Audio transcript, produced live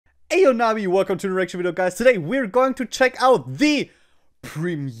Hey Nami, welcome to the reaction video, guys. Today we're going to check out the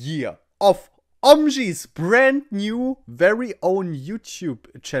premiere of Umji's brand new, very own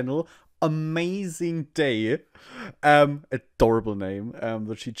YouTube channel, Umazingday. Adorable name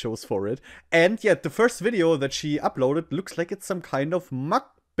that she chose for it. And yeah, the first video that she uploaded looks like it's some kind of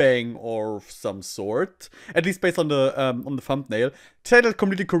mukbang or some sort. At least based on the thumbnail. Title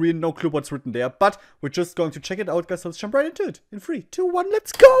completely Korean, no clue what's written there. But we're just going to check it out, guys. So let's jump right into it. In 3, 2, 1,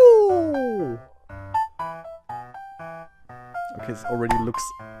 let's go! Okay, this already looks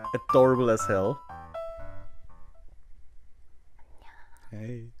adorable as hell.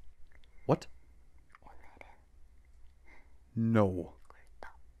 Hey. What? No.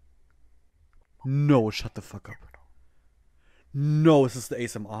 No, shut the fuck up. No, is this the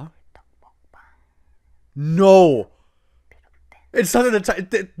ASMR? No! It's not an entire.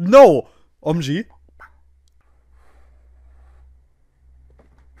 No! Umji?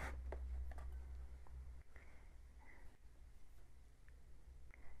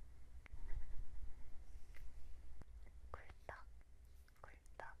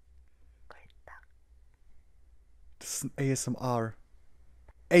 This is an ASMR.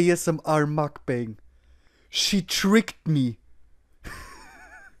 ASMR mukbang. She tricked me.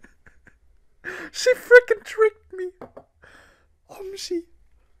 She freaking tricked me. Umji.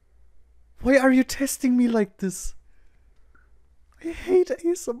 Why are you testing me like this? I hate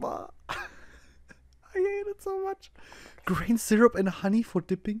ASMR. I hate it so much. Grain syrup and honey for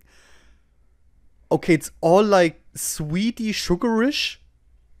dipping. Okay, it's all like sweety, sugarish.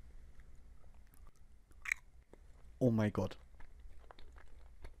 Oh my god.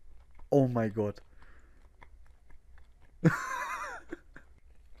 Oh my god.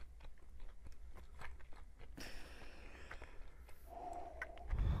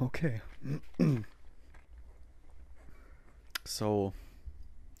 Okay. So,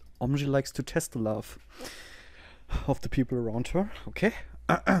 Umji likes to test the love of the people around her. Okay.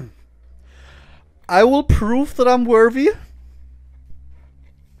 I will prove that I'm worthy.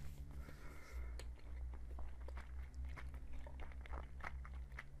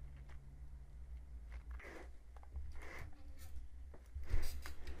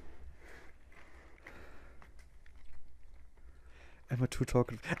 Am I too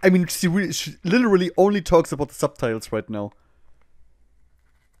talkative? I mean, she literally only talks about the subtitles right now.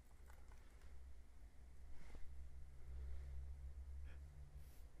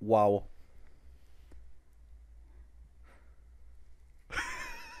 Wow.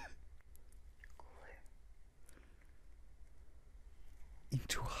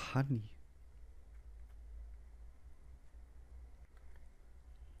 Into honey.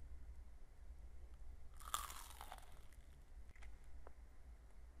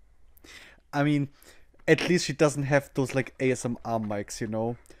 I mean, at least she doesn't have those like ASMR mics, you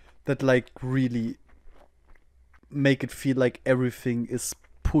know, that like really make it feel like everything is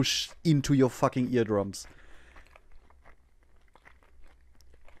pushed into your fucking eardrums.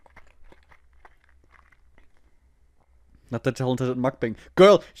 Not that talented at mukbang.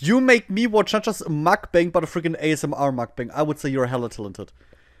 Girl, you make me watch not just a mukbang, but a freaking ASMR mukbang. I would say you're hella talented.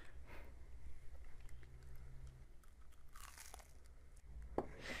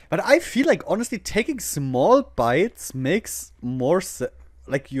 But I feel like, honestly, taking small bites makes more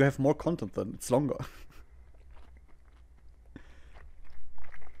like, you have more content then. It's longer.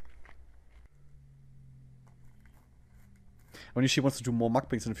 When she wants to do more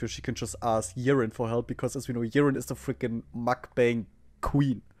mukbangs in the future, she can just ask Gfriend for help, because as we know, Gfriend is the freaking mukbang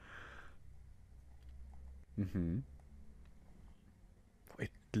queen.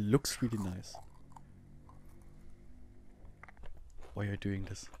 It looks really nice. Why are you doing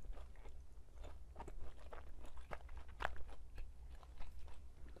this?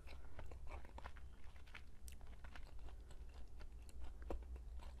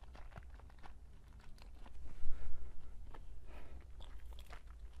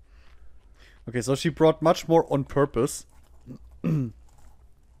 Okay, so she brought much more on purpose.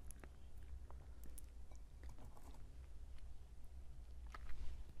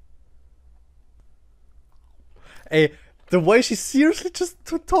 Hey, the way she's seriously just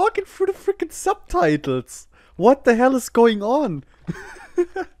talking through the freaking subtitles. What the hell is going on?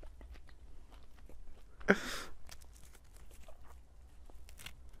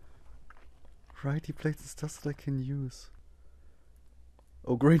 Right, he plays the stuff that I can use.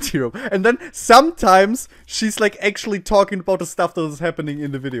 Oh, great hero. And then sometimes she's like actually talking about the stuff that is happening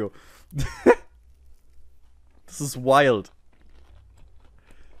in the video. This is wild.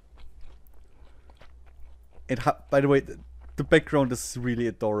 And by the way, the background is really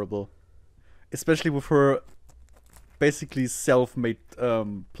adorable. Especially with her basically self-made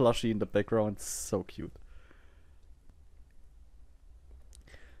plushie in the background. So cute.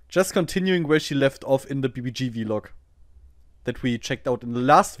 Just continuing where she left off in the BBG vlog that we checked out in the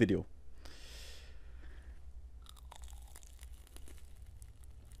last video.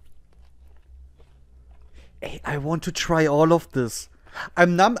 Hey, I want to try all of this.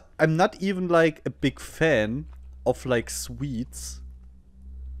 I'm not even like a big fan of like sweets.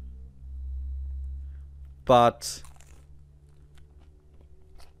 But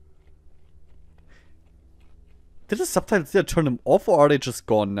did the subtitles there turn them off, or are they just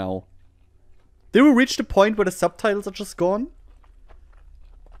gone now? Did we reach the point where the subtitles are just gone?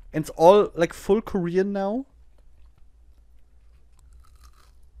 And it's all like full Korean now?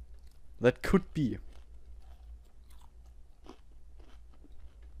 That could be.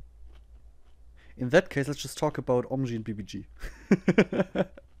 In that case, let's just talk about Umji and BBG.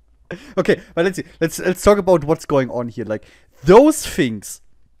 Okay, but let's see. Let's talk about what's going on here. Like, those things,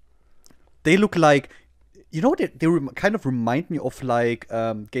 they look like, you know, they kind of remind me of like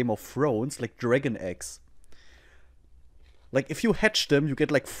Game of Thrones, like dragon eggs. Like, if you hatch them, you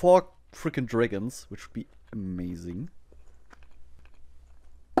get like 4 freaking dragons, which would be amazing.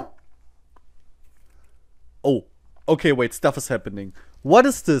 Oh, okay, wait, stuff is happening. What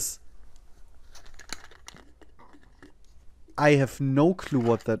is this? I have no clue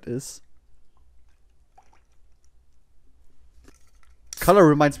what that is. Color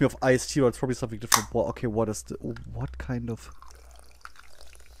reminds me of iced tea, or it's probably something different. Well, okay, what is the... What kind of...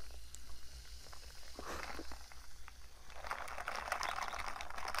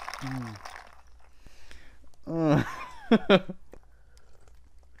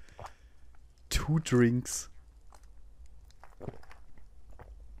 Two drinks.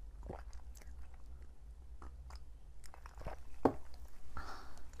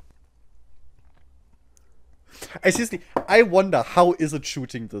 I wonder how is it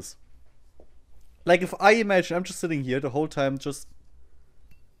shooting this? Like, if I imagine I'm just sitting here the whole time, just...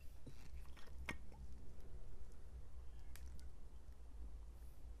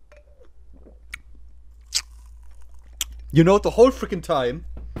 You know, the whole freaking time...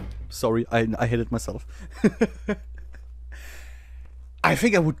 Sorry, I hit it myself. I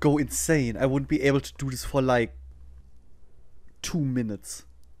think I would go insane. I wouldn't be able to do this for like 2 minutes.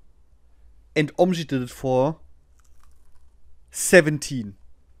 And Umji did it for 17.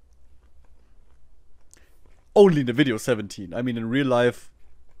 Only in the video 17. I mean, in real life,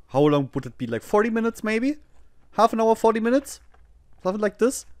 how long would it be? Like 40 minutes maybe? Half an hour, 40 minutes? Something like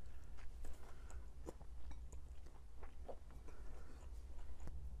this?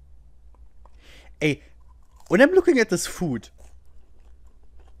 Hey, when I'm looking at this food,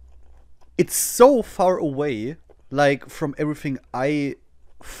 it's so far away, like, from everything I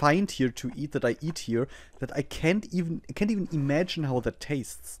find here to eat, that I eat here, that I can't even imagine how that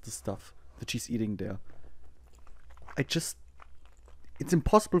tastes, the stuff that she's eating there. It's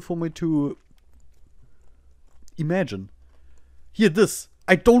impossible for me to imagine. Here, this.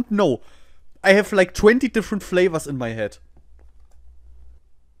 I don't know. I have like 20 different flavors in my head.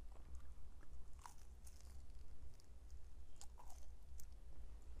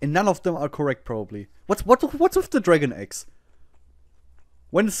 And none of them are correct, probably. What's with the dragon eggs?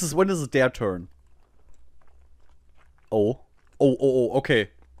 When is it their turn? Oh, okay.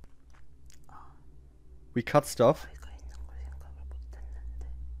 We cut stuff.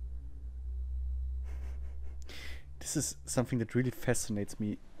 This is something that really fascinates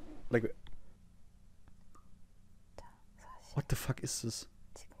me. Like, what the fuck is this?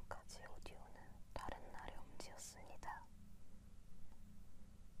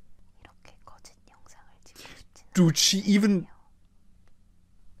 Dude, she even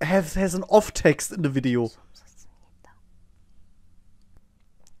has an off text in the video.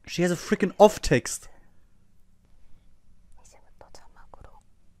 She has a freaking off text.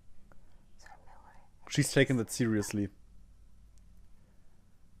 She's taking that seriously.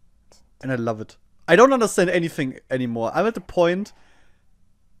 And I love it. I don't understand anything anymore. I'm at the point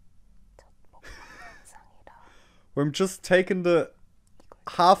where I'm just taking the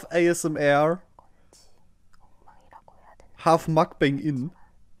half ASMR, half Mukbang in.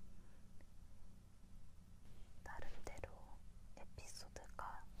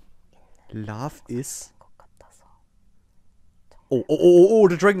 Love is... Oh,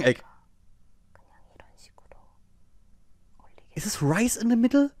 the dragon egg. Is this rice in the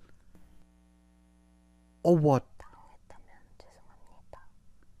middle? Or what?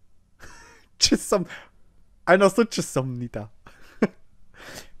 I understood 죄송합니다.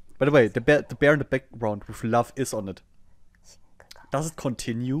 By the way, the bear in the background with love is on it. Does it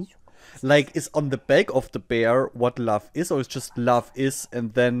continue? Like, is on the back of the bear what love is, or is just love is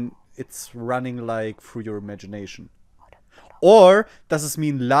and then it's running like through your imagination? Or does this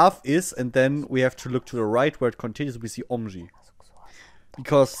mean love is and then we have to look to the right where it continues, we see Umji?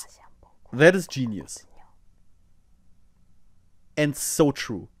 Because that is genius. And so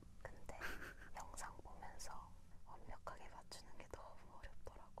true.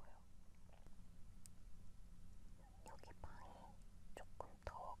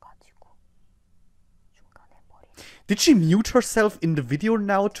 Did she mute herself in the video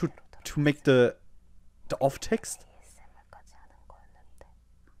now to make the off text?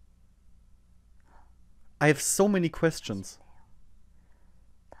 I have so many questions.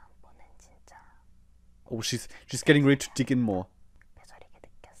 Oh, she's getting ready to dig in more.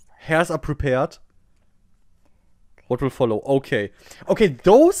 Hairs are prepared. What will follow? Okay. Okay,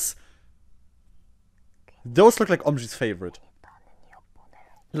 those look like Omji's favorite.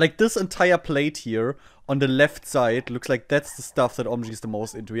 Like this entire plate here on the left side looks like that's the stuff that Omji is the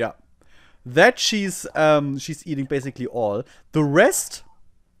most into, yeah. That she's eating basically all. The rest,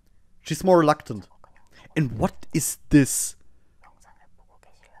 she's more reluctant. And what is this?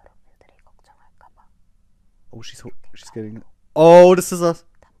 Oh, she's getting... Oh, this is a...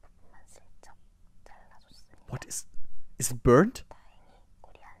 What is it burnt?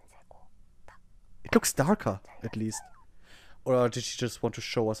 It looks darker, at least. Or did she just want to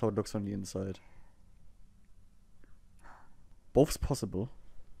show us how it looks on the inside? Both's possible.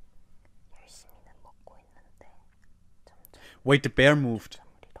 Wait, the bear moved.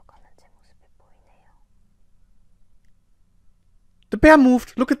 The bear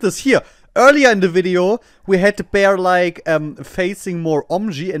moved! Look at this, here! Earlier in the video, we had the bear, like, facing more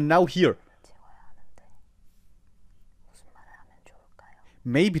Omji, and now here.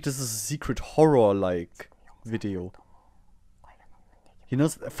 Maybe this is a secret horror-like video. You know,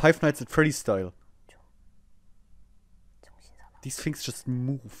 Five Nights at Freddy's style. These things just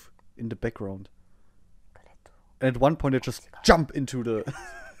move in the background. And at one point they just jump into the...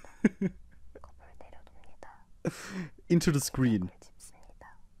 into the screen.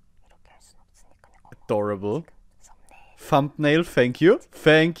 Adorable. Thumbnail, thank you.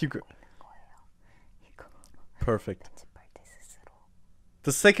 Thank you. Perfect.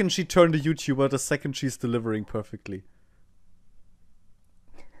 The second she turned a YouTuber, the second she's delivering perfectly.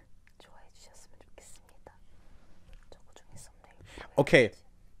 Okay.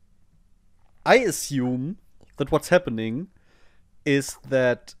 I assume that what's happening is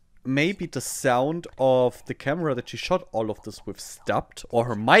that maybe the sound of the camera that she shot all of this with stopped, or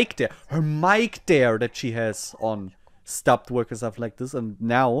her mic there that she has on stopped work and stuff like this, and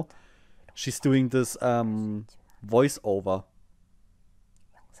now she's doing this voiceover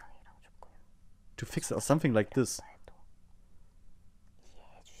to fix it or something like this.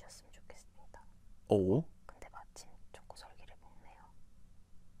 Oh.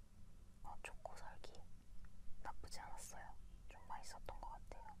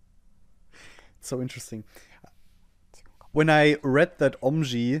 So interesting. When I read that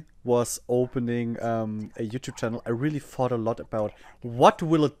Umji was opening a YouTube channel, I really thought a lot about what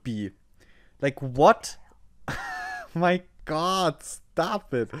will it be? Like what? My god,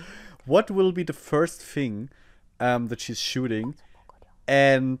 stop it. What will be the first thing that she's shooting?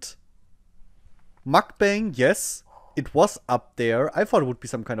 And Mukbang, yes, it was up there. I thought it would be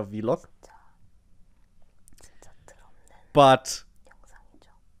some kind of vlog. But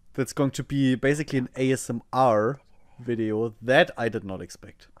that's going to be basically an ASMR video that I did not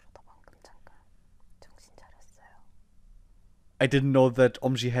expect. I didn't know that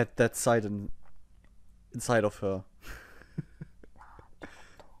Umji had that side inside of her.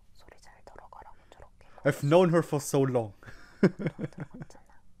 I've known her for so long.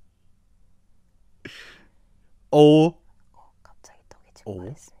 Oh.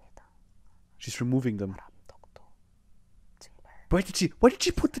 Oh. She's removing them. Where did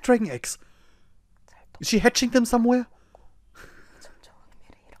she put the dragon eggs? Is she hatching them somewhere?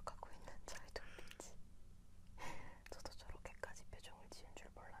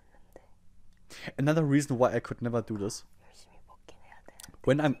 Another reason why I could never do this.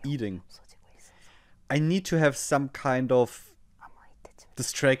 When I'm eating, I need to have some kind of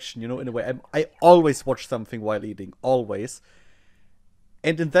distraction, you know, in a way. I always watch something while eating, always.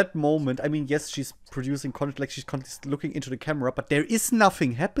 And in that moment, I mean, yes, she's producing content, like she's looking into the camera, but there is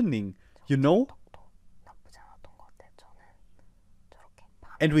nothing happening, you know?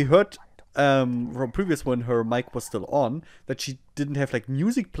 And we heard from previous when her mic was still on, that she didn't have like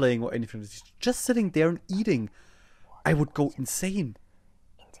music playing or anything. She's just sitting there and eating. I would go insane.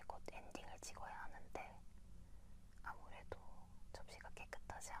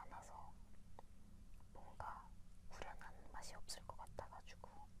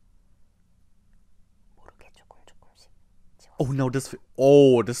 Oh no, this.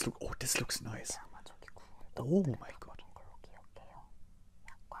 Oh, this look. Oh, this looks nice. Oh my god.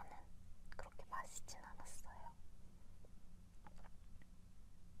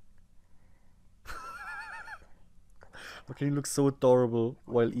 Okay, you look so adorable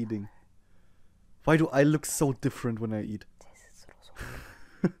while eating. Why do I look so different when I eat?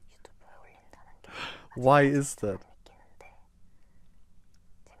 Why is that?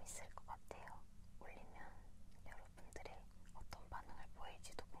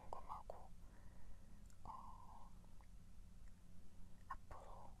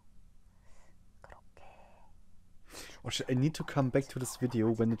 Or I need to come back to this video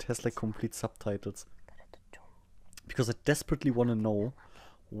when it has like complete subtitles. Because I desperately want to know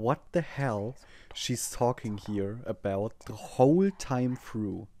what the hell she's talking here about the whole time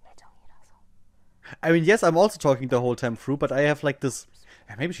through. I mean, yes, I'm also talking the whole time through, but I have like this...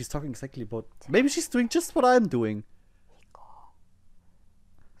 Maybe she's talking exactly about... Maybe she's doing just what I'm doing.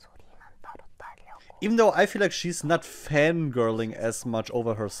 Even though I feel like she's not fangirling as much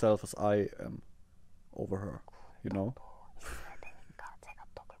over herself as I am over her, you know?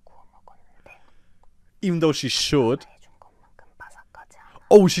 Even though she should.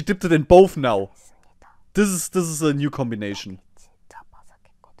 Oh, she dipped it in both now. This is a new combination.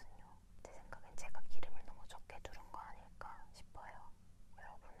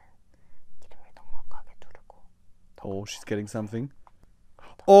 Oh, she's getting something.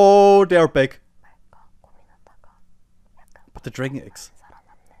 Oh, they're back. But the dragon eggs.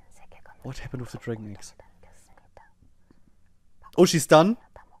 What happened with the dragon eggs? Oh, she's done?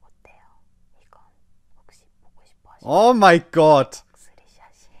 Oh my god.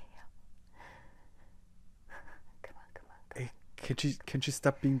 Hey, can she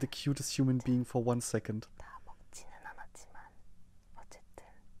stop being the cutest human being for 1 second?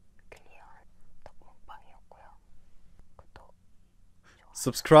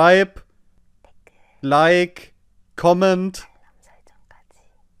 Subscribe, like, comment.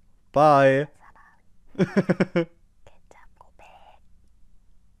 Bye.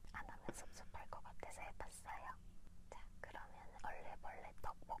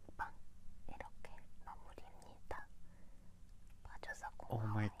 Oh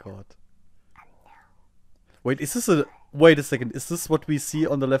my god. Wait, is this a... Wait a second, is this what we see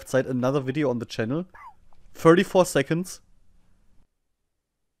on the left side? Another video on the channel? 34 seconds?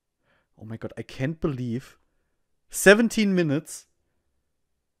 Oh my god, I can't believe. 17 minutes.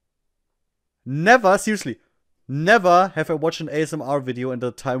 Never, seriously, never have I watched an ASMR video and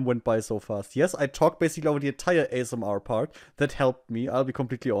the time went by so fast. Yes, I talked basically over the entire ASMR part. That helped me, I'll be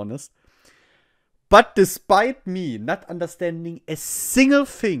completely honest. But despite me not understanding a single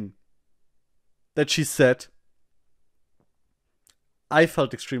thing that she said, I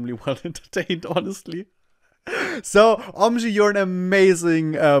felt extremely well entertained, honestly. So, Umji, you're an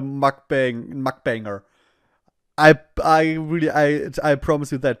amazing mukbanger. I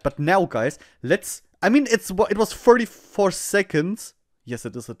promise you that. But now, guys, let's... I mean, it was 34 seconds. Yes,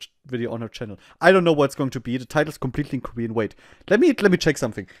 it is a video on her channel. I don't know what it's going to be. The title's completely in Korean. Wait, let me check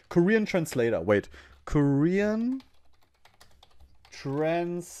something. Korean translator. Wait, Korean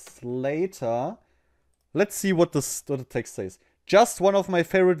translator. Let's see what the text says. Just one of my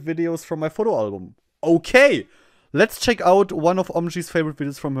favorite videos from my photo album. Okay, let's check out one of Umji's favorite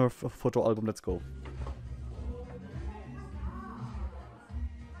videos from her photo album. Let's go.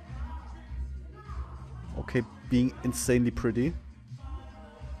 Okay, being insanely pretty.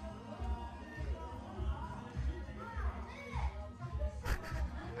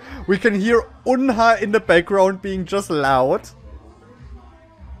 We can hear Unha in the background being just loud.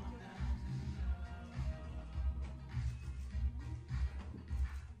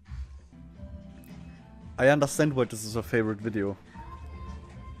 I understand why this is her favorite video.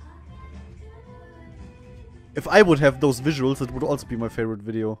 If I would have those visuals, it would also be my favorite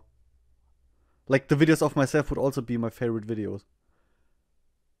video. Like, the videos of myself would also be my favorite videos.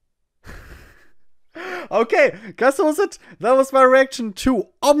 Okay, guys, that was it. That was my reaction to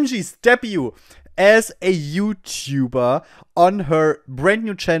Umji's debut as a YouTuber on her brand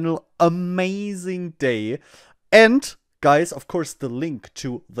new channel, Amazingday. And, guys, of course, the link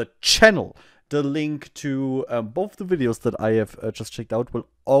to the channel, the link to both the videos that I have just checked out will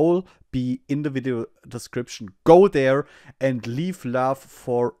all be in the video description. Go there and leave love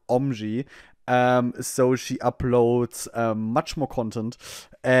for Umji. So she uploads much more content.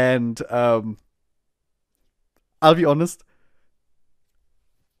 And I'll be honest.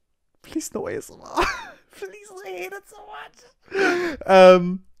 Please no ASMR. Please, I hate it so much.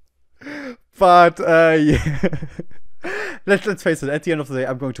 But yeah. Let's face it, at the end of the day,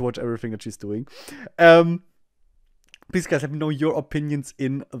 I'm going to watch everything that she's doing. Please, guys, let me know your opinions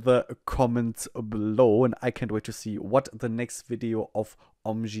in the comments below, and I can't wait to see what the next video of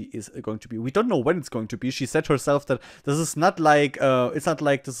Umji is going to be. We don't know when it's going to be. She said herself that this is not like it's not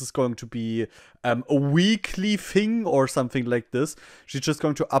like this is going to be a weekly thing or something like this. She's just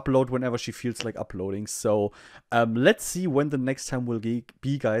going to upload whenever she feels like uploading. So let's see when the next time will be,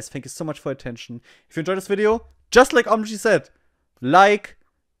 guys. Thank you so much for your attention. If you enjoyed this video, just like Umji said, like,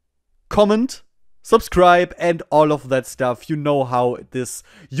 comment, subscribe, and all of that stuff. You know how this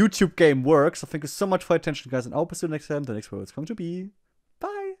YouTube game works. So thank you so much for your attention, guys, and I'll see you next time. The next video is going to be